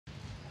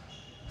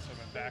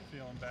back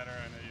feeling better?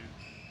 I know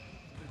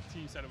the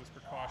team said it was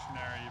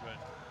precautionary, but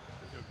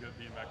you feel good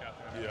being back out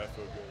there. Yeah, I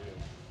feel good. Yeah.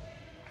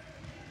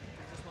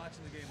 Just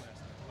watching the game last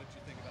night, what did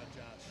you think about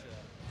Josh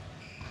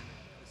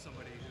as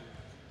somebody who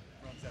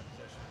runs that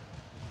position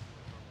on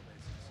a normal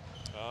basis?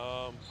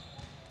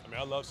 I mean,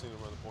 I love seeing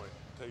him run the point.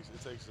 It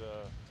takes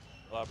a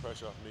lot of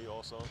pressure off me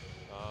also.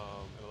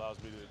 It allows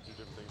me to do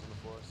different things on the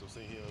floor. So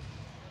seeing him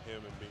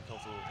and being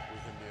comfortable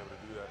with him being able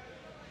to do that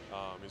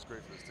is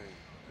great for this team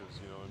because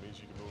it means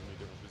you can move him in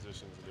different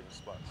positions and different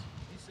spots.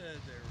 He said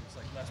there was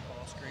like less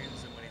ball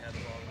screens than when he had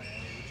the ball in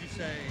Miami. Could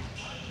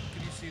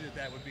you see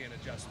that would be an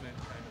adjustment,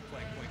 kind of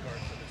playing point guard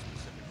for this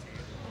specific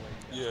team?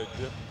 Yeah,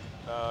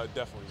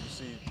 definitely. You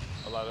see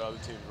a lot of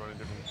other teams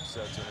running different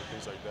sets and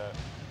things like that.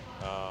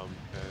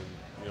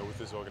 With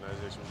this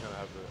organization, we kind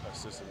of have a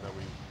system that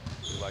we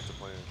like to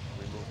play in.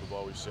 We move the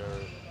ball, we share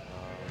it.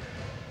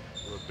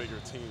 We're a bigger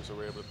team, so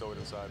we're able to throw it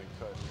inside and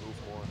cut and move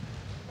more.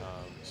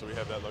 So we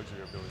have that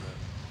luxury of doing that.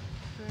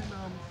 Then,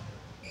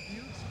 do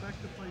you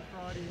expect to play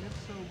Friday? And if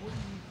so, what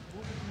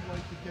would you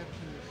like to get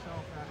for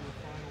yourself out of your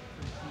final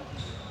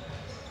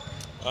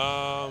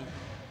preseason?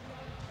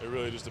 It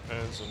really just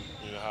depends on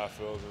how I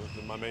feel.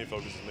 My main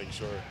focus is making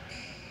sure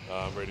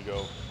I'm ready to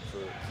go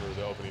for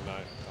the opening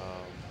night.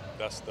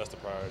 That's the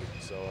priority.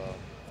 So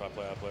if I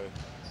play, I play.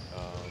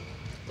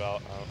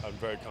 But I'm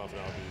very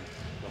confident I'll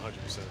be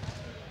 100%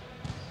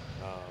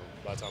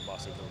 by the time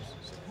Boston comes.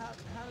 So. How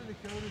did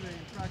it go today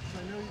in practice? I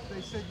know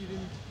they said you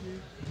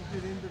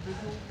did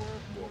individual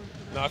work more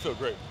today. No, I feel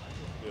great.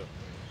 Yeah.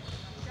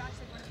 Josh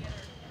said one of the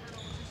other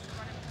hurdles just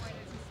running point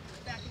is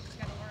he's back and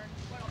he's got to learn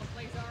what all the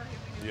plays are.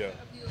 Yeah.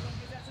 A few of them.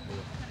 Is that something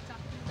you kind of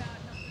talk to him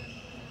about?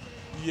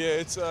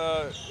 Yeah, it's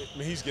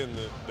he's getting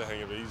the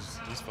hang of it.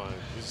 He's fine.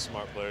 He's a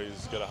smart player.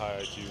 He's got a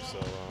high IQ, so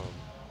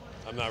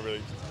I'm not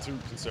really too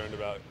concerned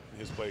about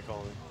his play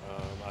calling.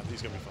 I think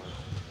he's gonna be fine.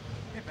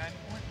 Hey Ben,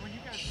 when you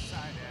guys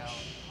decide out,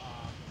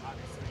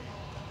 obviously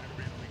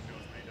everybody in the league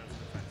knows what he does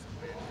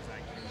defensively and his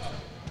IQ.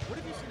 What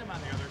have you seen him on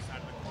the other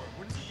side of the court?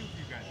 What does he do for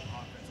you guys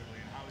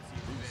offensively, and how is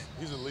he fit?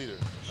 He's a leader.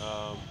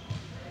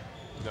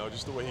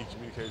 Just the way he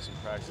communicates in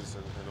practice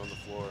and on the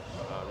floor.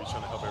 He's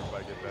trying to help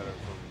everybody get better,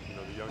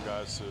 from the young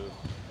guys to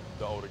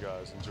the older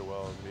guys, and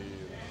Joel and me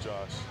and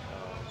Josh.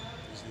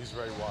 He's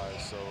very wise.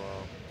 So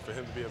for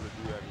him to be able to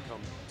do that and come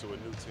to a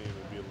new team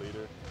and be a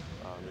leader,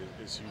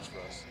 it's huge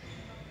for us.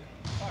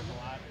 We've talked a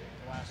lot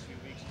the last few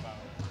weeks about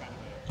kind of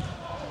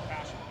the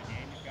passion of the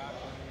game you've got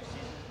over the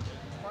season.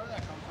 Does part of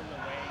that come from the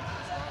way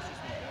this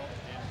roster's been built?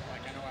 And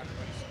like I know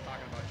everybody's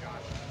talking about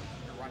Josh,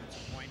 you're running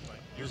to point,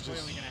 but you're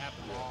clearly going to have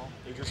the ball.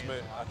 It just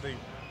made, I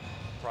think,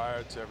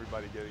 prior to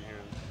everybody getting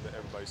here and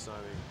everybody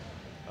signing,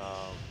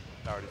 I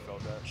already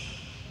felt that.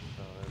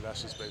 And that's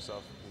just based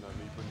off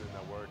me putting in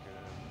that work and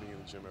being in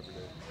the gym every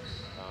day.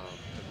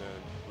 And then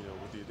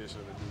with the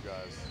addition of the new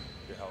guys,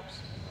 it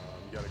helps.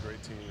 You got a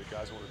great team. The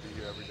guys want to be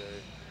here every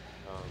day.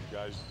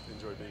 Guys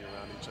enjoy being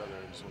around each other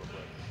and just want to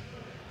play.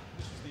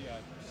 This is the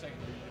second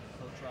year you did the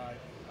coach ride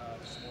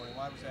this morning.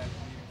 Why was that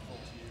meaningful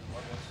to you?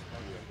 What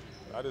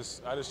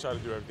was I just try to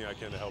do everything I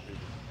can to help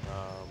people.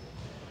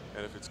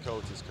 And if it's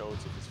coach, it's coach.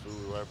 If it's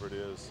food, whatever it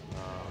is,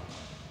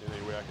 in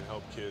any way I can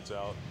help kids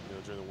out,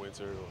 during the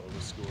winter or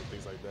with school and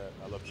things like that.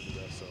 I love to do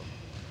that. So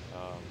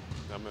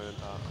I'm in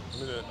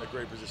a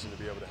great position to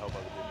be able to help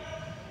other people.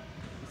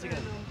 With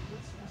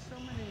so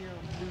many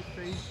new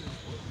faces,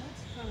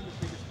 what's kind of the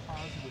biggest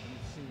positive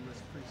you've seen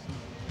this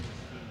preseason from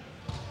this team?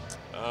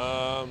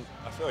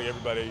 I feel like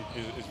everybody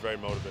is very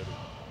motivated.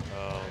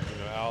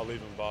 Al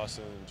leaving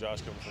Boston,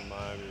 Josh coming from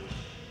Miami,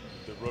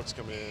 the rooks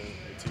coming in,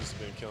 Matisse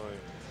been killing.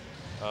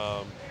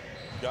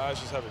 Guys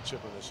just have a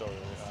chip on their shoulder.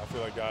 I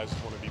feel like guys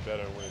just want to be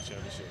better and win a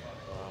championship.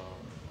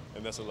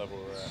 And that's the level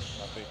we're at.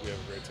 I think we have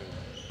a great team.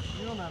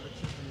 You don't have a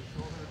chip on your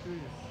shoulder, do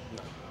you?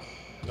 No,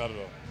 not at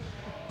all.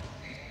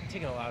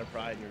 Taking a lot of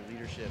pride in your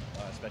leadership,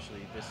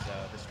 especially this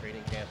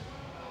training camp.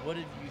 What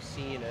have you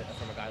seen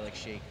from a guy like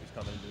Shake, who's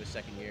coming into his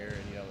second year,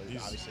 and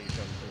obviously he's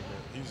showing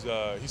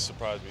improvement? He's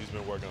surprised me. He's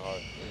been working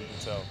hard. You can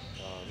tell.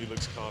 He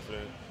looks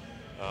confident.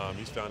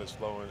 He's found his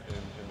flow in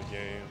the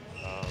game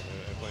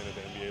and playing at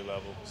the NBA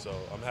level. So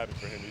I'm happy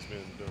for him. He's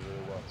been doing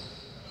really well.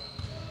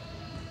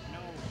 I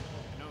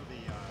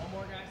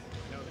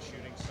know the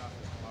shooting stuff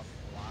has come up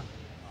a lot.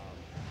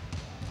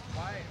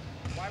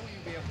 Why will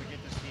you be able to get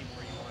this team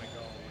where you want to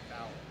go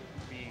without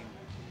being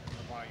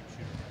a volume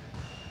shooter?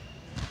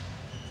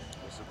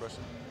 What's the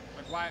question?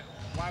 Like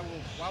why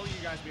will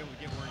you guys be able to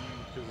get where you?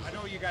 I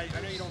know you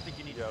don't think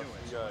you need to do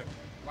it.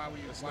 Why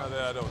will you? It's not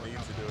that I don't need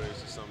to do it.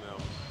 It's just something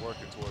I'm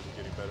working towards and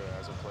getting better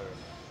as a player,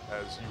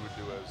 as you would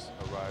do as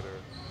a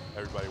rider.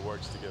 Everybody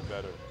works to get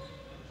better.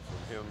 From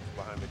him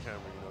behind the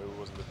camera, it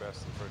wasn't the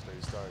best the first day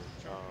he started,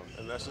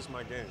 and that's just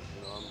my game.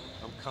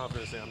 I'm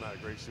confident saying I'm not a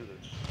great shooter.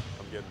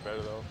 I'm getting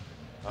better though.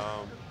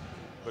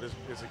 But it's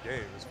a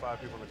game. There's 5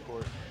 people on the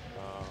court.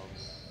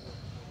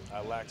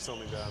 I lack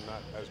something that I'm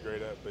not as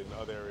great at, but in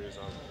other areas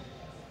I'm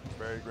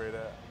very great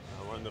at.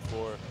 I run the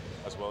floor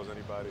as well as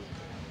anybody.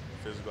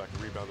 Physically, I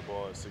can rebound the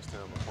ball at 6'10".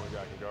 I'm a point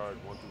guy, I can guard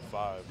 1 through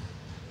 5.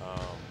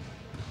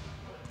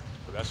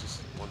 But that's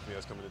just one thing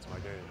that's coming into my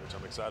game, which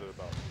I'm excited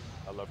about.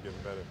 I love getting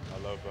better.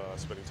 I love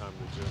spending time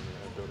in the gym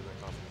and building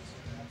that confidence.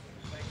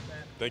 Thanks,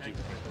 Matt. Thank you.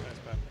 Thanks,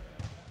 Pat.